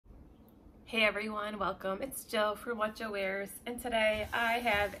Hey everyone, welcome. It's Jill from What Jill Wears, and today I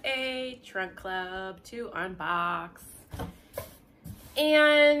have a trunk club to unbox.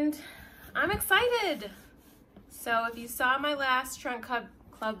 And I'm excited. So if you saw my last trunk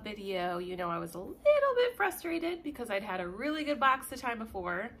club video, you know I was a little bit frustrated because I'd had a really good box the time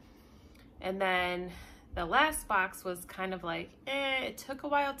before. And then the last box was kind of like, it took a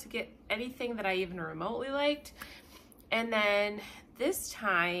while to get anything that I even remotely liked. And then this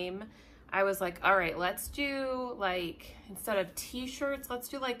time, I was like, all right, let's do like, instead of t-shirts, let's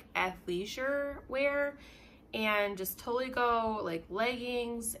do like athleisure wear and just totally go like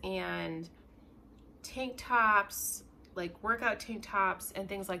leggings and tank tops, like workout tank tops and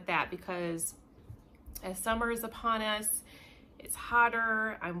things like that, because as summer is upon us, it's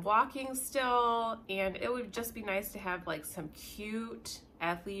hotter, I'm walking still, and it would just be nice to have like some cute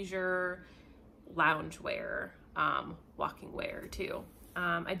athleisure lounge wear, walking wear too.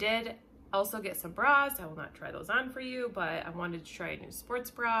 I did also get some bras. I will not try those on for you, but I wanted to try a new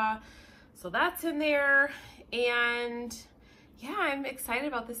sports bra. So that's in there. And yeah, I'm excited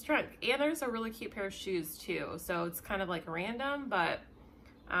about this trunk. And there's a really cute pair of shoes too. So it's kind of like random, but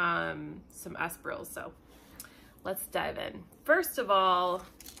some Esprils. So let's dive in. First of all,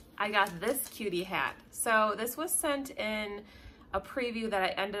 I got this cutie hat. So this was sent in a preview that I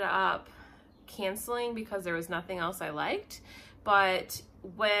ended up canceling because there was nothing else I liked. But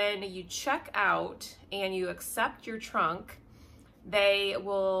when you check out and you accept your trunk, they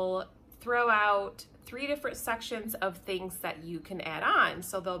will throw out 3 different sections of things that you can add on.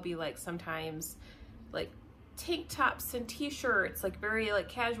 So there'll be like sometimes like tank tops and t-shirts, like very like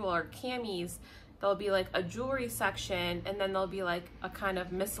casual, or camis. There'll be like a jewelry section, and then there'll be like a kind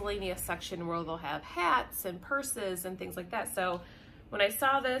of miscellaneous section where they'll have hats and purses and things like that. So when I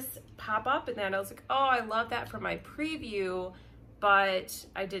saw this pop up in that, I was like, oh, I love that for my preview, but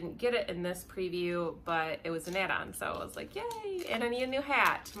I didn't get it in this preview, but it was an add-on. So I was like, yay, and I need a new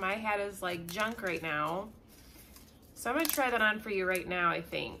hat. My hat is like junk right now. So I'm gonna try that on for you right now, I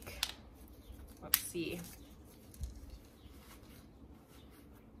think. Let's see.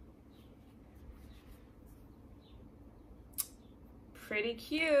 Pretty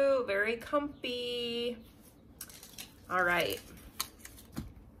cute, very comfy. All right.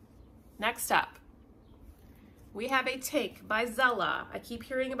 Next up, we have a tank by Zella. I keep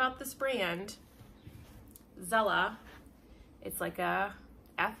hearing about this brand, Zella. It's like a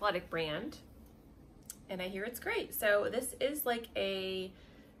athletic brand, and I hear it's great. So this is like a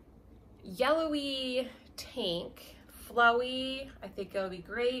yellowy tank, flowy. I think it'll be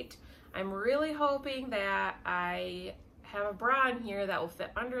great. I'm really hoping that I have a bra in here that will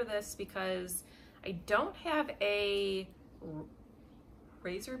fit under this, because I don't have a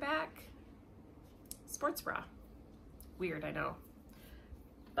Racerback sports bra. Weird, I know.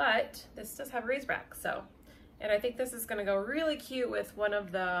 But this does have a Racerback, so. And I think this is gonna go really cute with one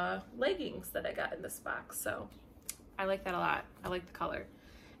of the leggings that I got in this box, so I like that a lot. I like the color.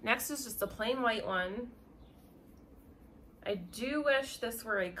 Next is just a plain white one. I do wish this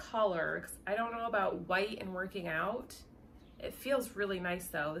were a color, because I don't know about white and working out. It feels really nice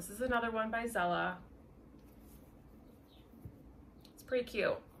though. This is another one by Zella. It's pretty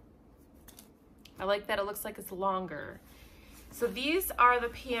cute. I like that it looks like it's longer. So these are the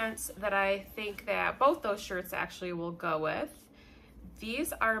pants that I think that both those shirts actually will go with.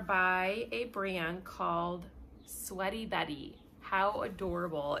 These are by a brand called Sweaty Betty. How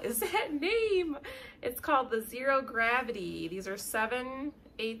adorable is that name? It's called the Zero Gravity. These are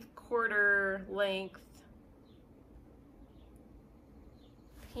 7/8 quarter length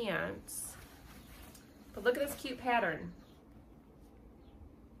pants. But look at this cute pattern.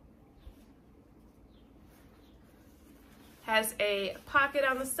 Has a pocket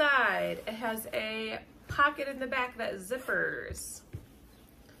on the side. It has a pocket in the back that zippers,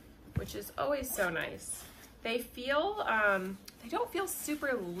 which is always so nice. They feel, they don't feel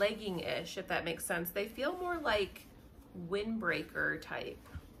super legging-ish, if that makes sense. They feel more like windbreaker type.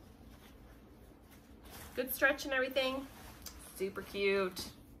 Good stretch and everything. Super cute.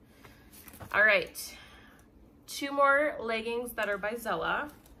 All right, 2 more leggings that are by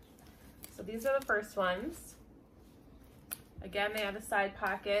Zella. So these are the first ones. Again, they have a side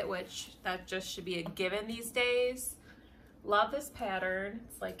pocket, which that just should be a given these days. Love this pattern.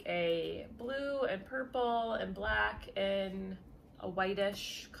 It's like a blue and purple and black and a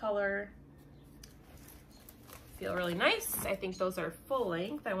whitish color. Feel really nice. I think those are full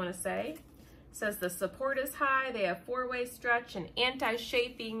length, I want to say. It says the support is high. They have 4-way stretch and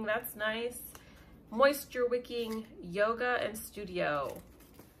anti-chafing. That's nice. Moisture wicking, yoga and studio.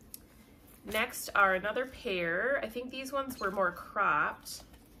 Next are another pair. I think these ones were more cropped.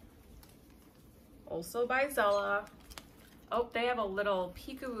 also by Zella. Oh, they have a little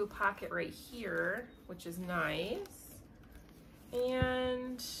peekaboo pocket right here, which is nice.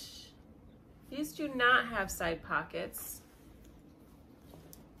 And these do not have side pockets.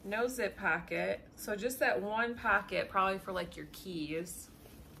 No zip pocket. So just that one pocket, probably for like your keys.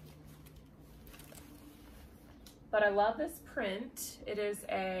 But I love this print. It is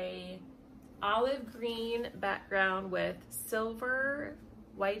a olive green background with silver,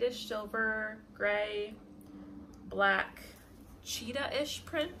 whitish silver, gray, black, cheetah-ish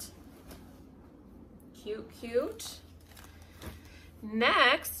print. Cute, cute.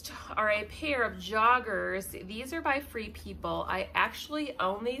 Next are a pair of joggers. These are by Free People. I actually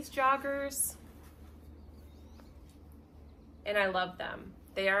own these joggers and I love them.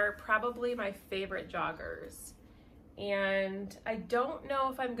 They are probably my favorite joggers. And I don't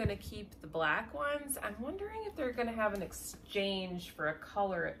know if I'm gonna keep the black ones. I'm wondering if they're gonna have an exchange for a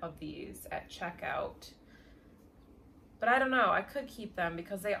color of these at checkout. But I don't know, I could keep them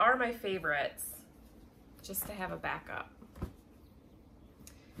because they are my favorites, just to have a backup.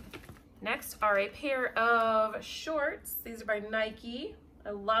 Next are a pair of shorts. These are by Nike. I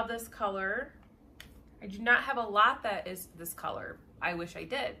love this color. I do not have a lot that is this color. I wish I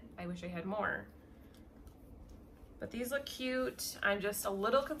did. I wish I had more. But these look cute. I'm just a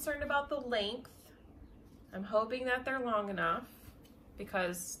little concerned about the length. I'm hoping that they're long enough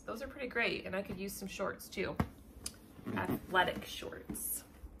because those are pretty great and I could use some shorts too. Athletic shorts.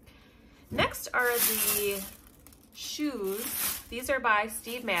 Next are the shoes. These are by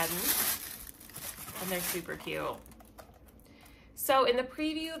Steve Madden and they're super cute. So in the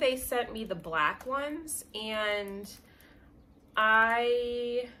preview, they sent me the black ones and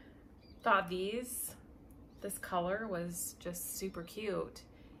I thought this color was just super cute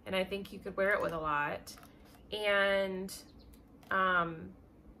and I think you could wear it with a lot. And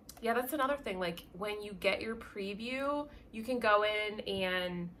yeah, that's another thing, like when you get your preview, you can go in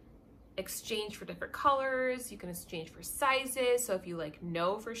and exchange for different colors, you can exchange for sizes. So if you like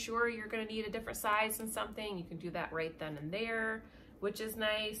know for sure you're gonna need a different size in something, you can do that right then and there, which is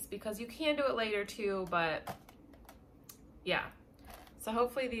nice because you can do it later too, but yeah. So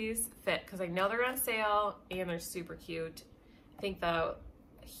hopefully these fit because I know they're on sale and they're super cute. I think the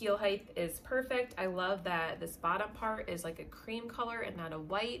heel height is perfect. I love that this bottom part is like a cream color and not a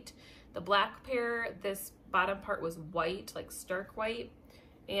white. The black pair, this bottom part was white, like stark white.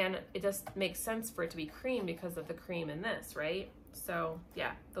 And it just makes sense for it to be cream because of the cream in this, right? So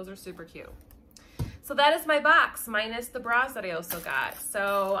yeah, those are super cute. So that is my box minus the bras that I also got.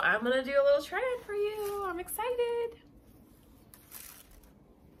 So I'm gonna do a little try-on for you. I'm excited.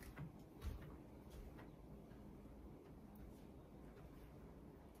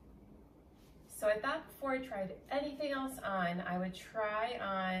 So I thought before I tried anything else on, I would try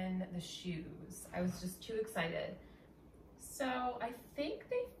on the shoes. I was just too excited. So I think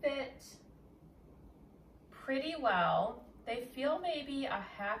they fit pretty well. They feel maybe a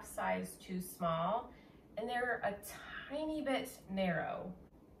half size too small and they're a tiny bit narrow.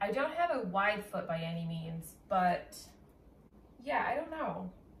 I don't have a wide foot by any means, but yeah, I don't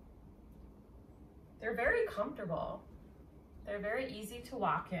know. They're very comfortable. They're very easy to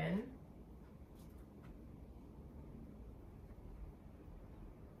walk in.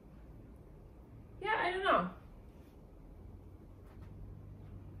 Yeah, I don't know.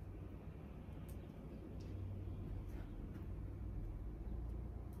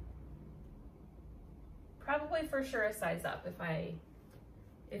 Probably for sure a size up if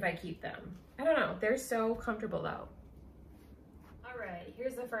I keep them. I don't know, they're so comfortable though. All right,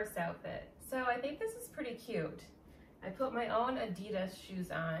 here's the first outfit. So I think this is pretty cute. I put my own Adidas shoes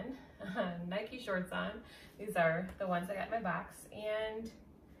on, Nike shorts on. These are the ones I got in my box and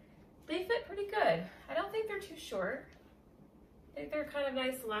they fit pretty good. I don't think they're too short. I think they're kind of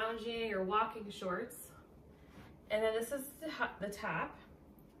nice lounging or walking shorts. And then this is the top.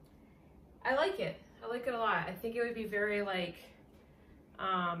 I like it. I like it a lot. I think it would be very like,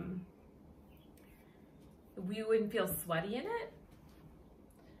 we wouldn't feel sweaty in it.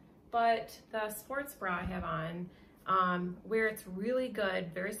 But the sports bra I have on, where it's really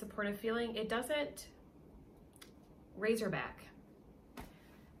good, very supportive feeling, it doesn't Racerback.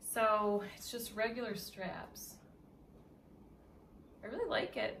 So it's just regular straps. I really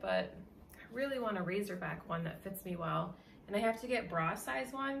like it, but I really want a Racerback one that fits me well. And I have to get bra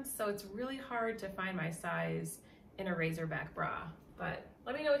size ones, so it's really hard to find my size in a Racerback bra. But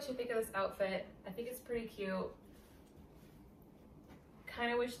let me know what you think of this outfit. I think it's pretty cute.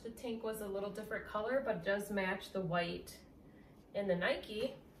 Kind of wish the tank was a little different color, but it does match the white in the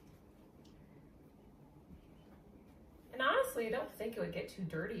Nike. And honestly, I don't think it would get too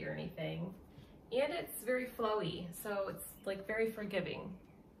dirty or anything. And it's very flowy, so it's like very forgiving.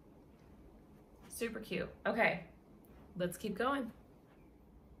 Super cute. Okay, let's keep going.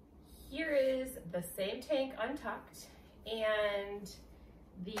 Here is the same tank untucked and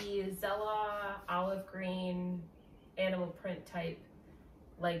the Zella olive green animal print type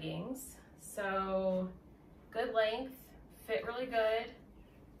leggings. So good length, fit really good.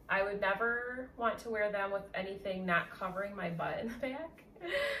 I would never want to wear them with anything not covering my butt in the back.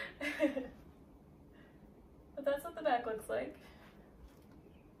 But that's what the back looks like.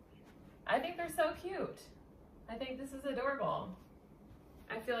 I think they're so cute. I think this is adorable.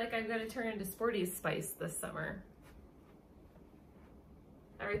 I feel like I'm gonna turn into Sporty Spice this summer.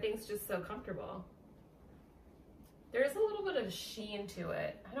 Everything's just so comfortable. There's a little bit of sheen to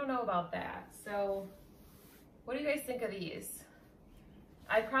it. I don't know about that. So what do you guys think of these?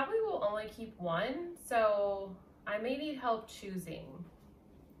 I probably will only keep one, so I may need help choosing.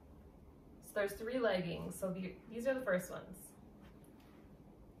 So there's 3 leggings, so these are the first ones.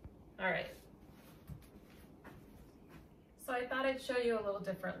 All right. So I thought I'd show you a little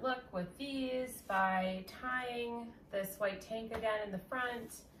different look with these by tying this white tank again in the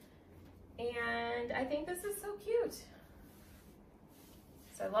front. And I think this is so cute.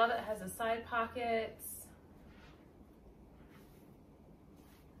 So I love it has the side pockets.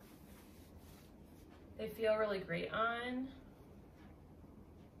 They feel really great on.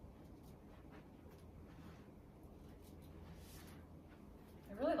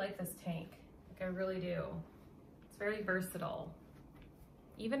 I really like this tank. Like I really do. It's very versatile,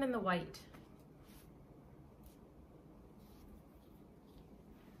 even in the white.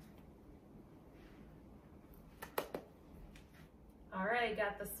 All right,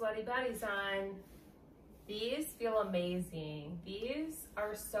 got the sweaty buddies on. These feel amazing. These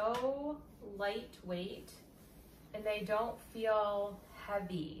are so lightweight and they don't feel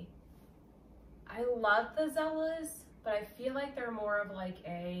heavy. I love the Zellas, but I feel like they're more of like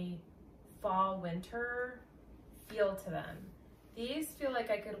a fall winter feel to them. These feel like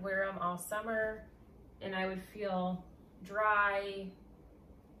I could wear them all summer and I would feel dry,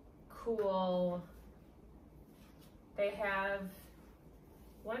 cool. They have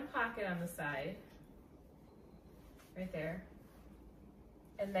one pocket on the side, right there.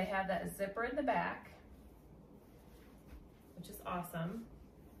 And they have that zipper in the back, which is awesome.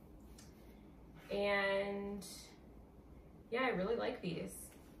 And yeah, I really like these.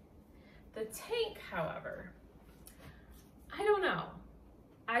 The tank, however, I don't know.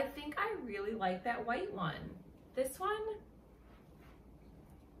 I think I really like that white one. This one,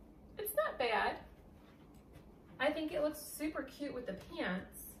 it's not bad. I think it looks super cute with the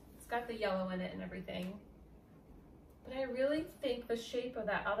pants. It's got the yellow in it and everything. But I really think the shape of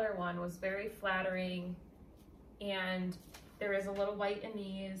that other one was very flattering, and there is a little white in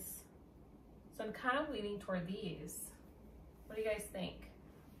these. So I'm kind of leaning toward these. What do you guys think?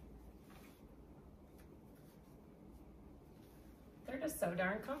 They're just so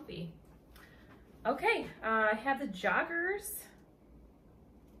darn comfy. Okay, I have the joggers,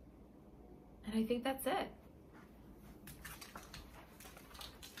 and I think that's it.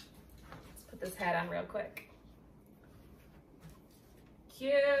 Let's put this hat on real quick.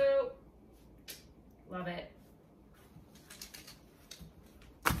 Cute. Love it.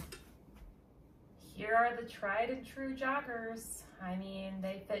 Here are the tried and true joggers. I mean,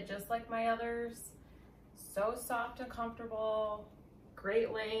 they fit just like my others. So soft and comfortable,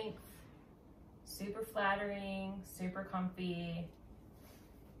 great length, super flattering, super comfy.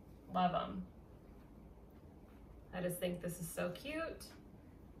 Love them. I just think this is so cute.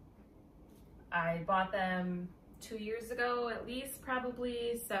 I bought them 2 years ago at least,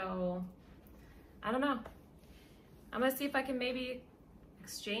 probably, so I don't know. I'm gonna see if I can maybe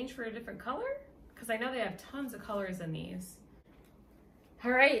exchange for a different color, because I know they have tons of colors in these. All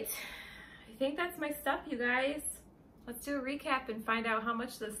right, I think that's my stuff, you guys. Let's do a recap and find out how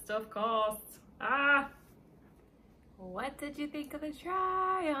much this stuff costs. What did you think of the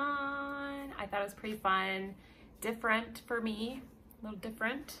try on? I thought it was pretty fun, different for me, a little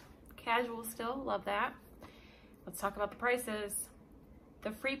different, casual still, love that. Let's talk about the prices. The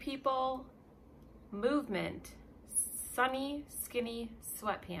Free People Movement Sunny Skinny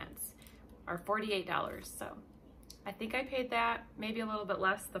Sweatpants are $48. So I think I paid that, maybe a little bit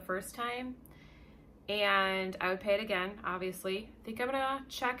less the first time. And I would pay it again, obviously. I think I'm gonna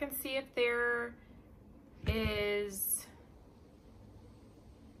check and see if there is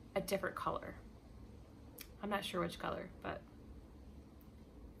a different color. I'm not sure which color, but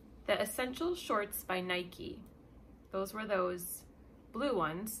the Essential Shorts by Nike. Those were those blue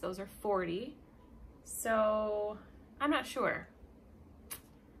ones. Those are $40. So I'm not sure.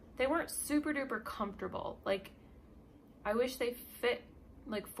 they weren't super duper comfortable. Like, I wish they fit,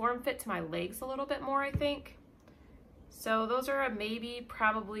 like form fit to my legs a little bit more, I think. So those are a maybe,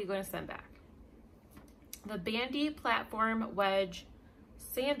 probably going to send back. The Bandi Platform Wedge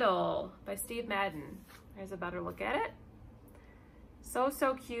Sandal by Steve Madden. There's a better look at it. So,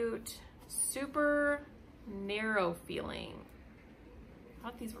 so cute. Super narrow feeling. I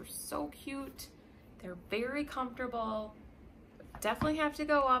thought these were so cute. They're very comfortable. Definitely have to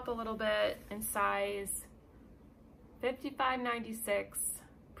go up a little bit in size. $55.96.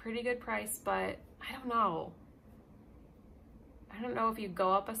 Pretty good price, but I don't know. I don't know if you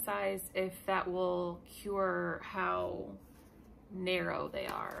go up a size, if that will cure how narrow they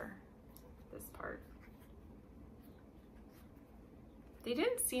are, this part. They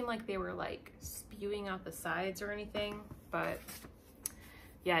didn't seem like they were like spewing out the sides or anything, but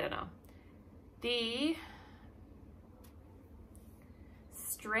yeah, I don't know. The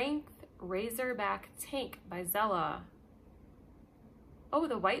Strength Racerback Tank by Zella. Oh,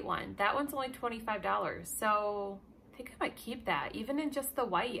 the white one. That one's only $25. So I think I might keep that. Even in just the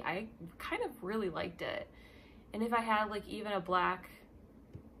white, I kind of really liked it. And if I had like even a black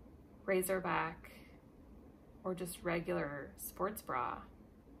Racerback or just regular sports bra,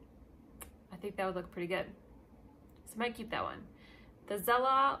 I think that would look pretty good. So I might keep that one. The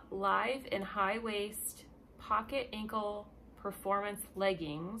Zella Live in High Waist Pocket Ankle Performance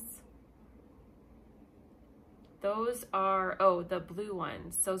Leggings. Those are, oh, the blue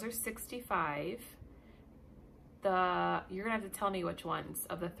ones. Those are $65. You're gonna have to tell me which ones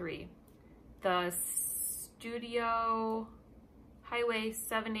of the three. The Studio High Waist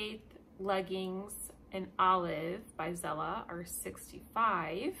 7/8 Leggings in Olive by Zella are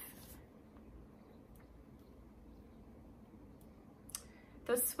 $65.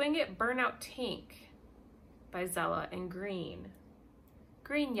 The Swing It Burnout Tank by Zella in green.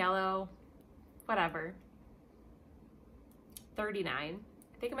 Green, yellow, whatever. $39.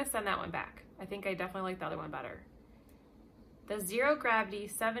 I think I'm gonna send that one back. I think I definitely like the other one better. The Zero Gravity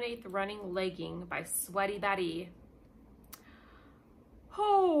 7/8 Running Legging by Sweaty Betty.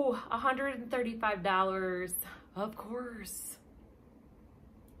 Oh, $135, of course.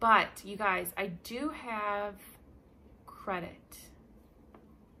 But you guys, I do have credit.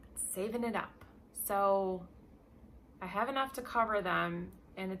 Saving it up. So I have enough to cover them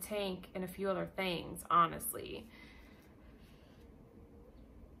and a tank and a few other things, honestly.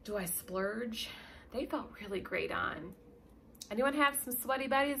 Do I splurge? They felt really great on. Anyone have some Sweaty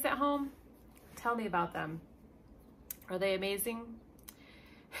Betties at home? Tell me about them. Are they amazing?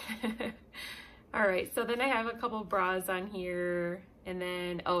 All right, so then I have a couple bras on here. And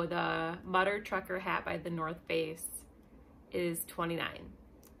then, oh, the Mutter Trucker hat by the North Face is $29.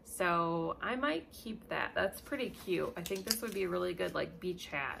 So I might keep that. That's pretty cute. I think this would be a really good like beach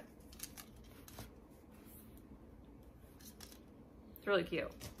hat. It's really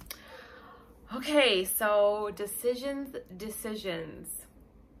cute. Okay, so decisions. These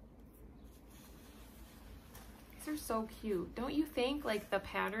are so cute. Don't you think? Like the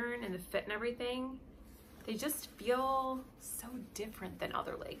pattern and the fit and everything, they just feel so different than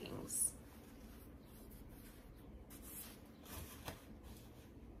other leggings.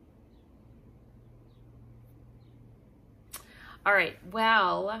 All right,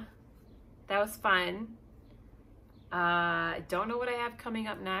 well, that was fun. I don't know what I have coming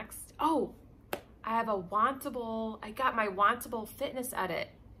up next. Oh, I have a wantable, I got my wantable fitness edit.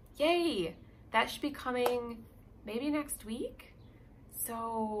 Yay! That should be coming maybe next week.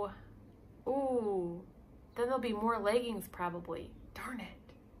 So, ooh, then there'll be more leggings probably. Darn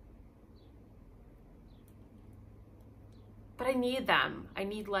it. But I need them. I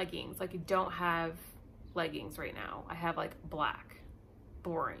need leggings. Like I don't have leggings right now. I have like black.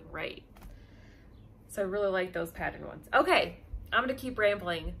 Boring, right? So I really like those pattern ones. Okay, I'm gonna keep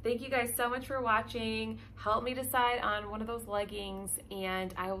rambling. Thank you guys so much for watching. Help me decide on one of those leggings,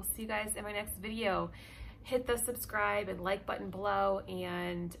 and I will see you guys in my next video. Hit the subscribe and like button below,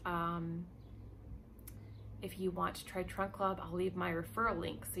 and if you want to try Trunk Club, I'll leave my referral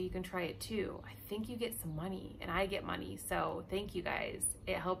link so you can try it too. I think you get some money and I get money, so thank you guys.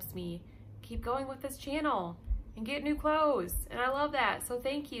 It helps me keep going with this channel and get new clothes, and I love that, so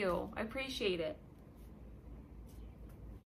thank you. I appreciate it.